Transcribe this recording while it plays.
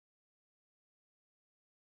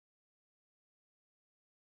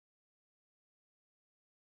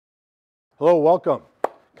Hello, welcome,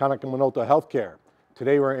 Konica Minolta Healthcare.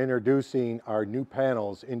 Today we're introducing our new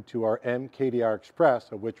panels into our mKDR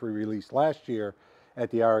Xpress, of which we released last year at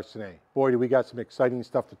the RSNA. Boy, do we got some exciting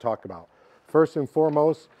stuff to talk about. First and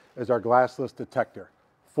foremost is our Glassless Detector.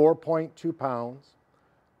 4.2 pounds,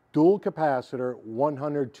 dual capacitor,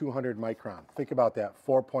 100, 200 micron. Think about that,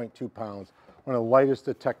 4.2 pounds. One of the lightest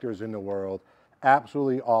detectors in the world.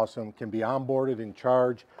 Absolutely awesome, can be onboarded and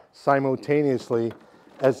charged simultaneously.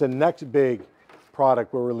 As the next big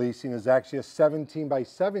product we're releasing is actually a 17 by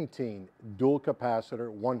 17 dual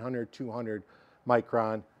capacitor, 100, 200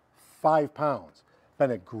 micron, 5 pounds.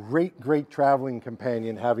 Been a great traveling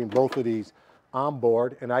companion having both of these on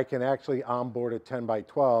board, and I can actually onboard a 10 by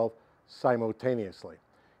 12 simultaneously.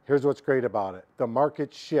 Here's what's great about it. The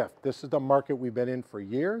market shift. This is the market we've been in for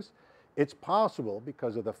years. It's possible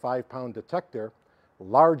because of the 5-pound detector,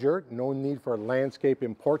 larger, no need for landscape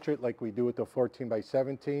and portrait like we do with the 14 by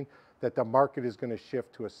 17, that the market is going to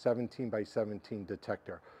shift to a 17 by 17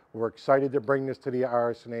 detector. We're excited to bring this to the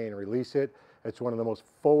RSNA and release it. It's one of the most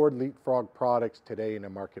forward leapfrog products today in the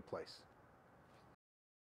marketplace.